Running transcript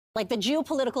Like, the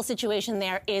geopolitical situation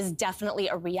there is definitely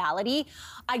a reality.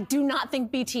 I do not think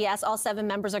BTS, all 7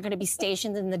 members, are going to be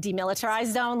stationed in the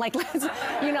demilitarized zone. Like,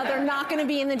 they're not going to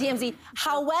be in the DMZ.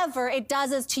 However, it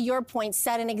does, as to your point,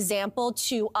 set an example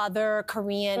to other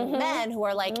Korean men who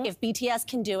are like, if BTS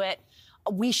can do it,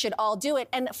 we should all do it.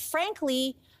 And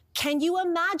frankly, can you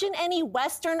imagine any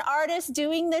Western artist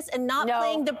doing this and not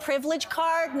playing the privilege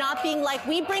card, not being like,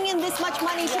 we bring in this much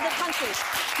money to the country,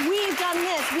 we've done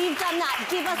this, we've done that,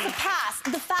 give us a pass.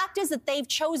 The fact is that they've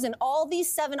chosen, all these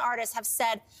 7 artists have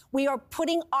said, we are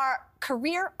putting our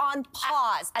career on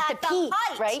pause at the peak,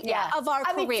 height, right? of our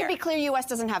career. I mean, to be clear, U.S.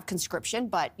 doesn't have conscription,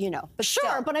 but, But sure,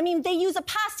 still. but I mean, they use a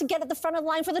pass to get at the front of the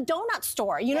line for the donut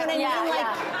store. You know what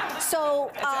I mean?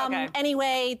 So,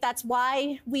 anyway, that's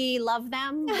why we love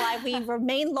them, why we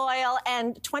remain loyal.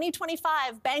 And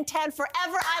 2025, Bangtan forever,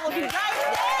 I will be right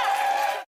there.